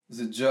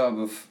The job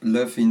of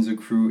Luffy in the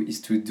crew is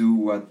to do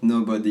what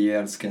nobody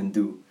else can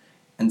do.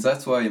 And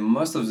that's why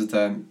most of the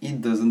time it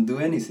doesn't do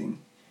anything.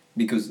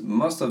 Because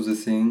most of the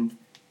thing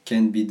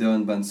can be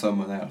done by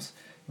someone else.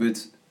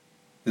 But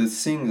the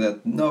thing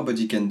that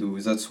nobody can do,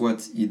 that's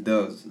what he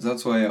does.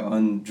 That's why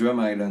on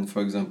Drum Island,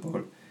 for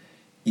example,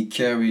 he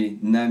carry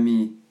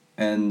Nami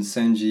and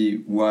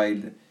Sanji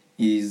while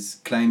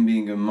he's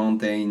climbing a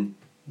mountain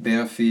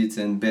bare feet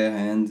and bare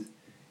hand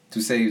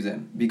to save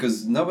them,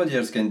 because nobody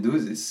else can do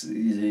this.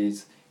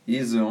 He's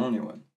the only one.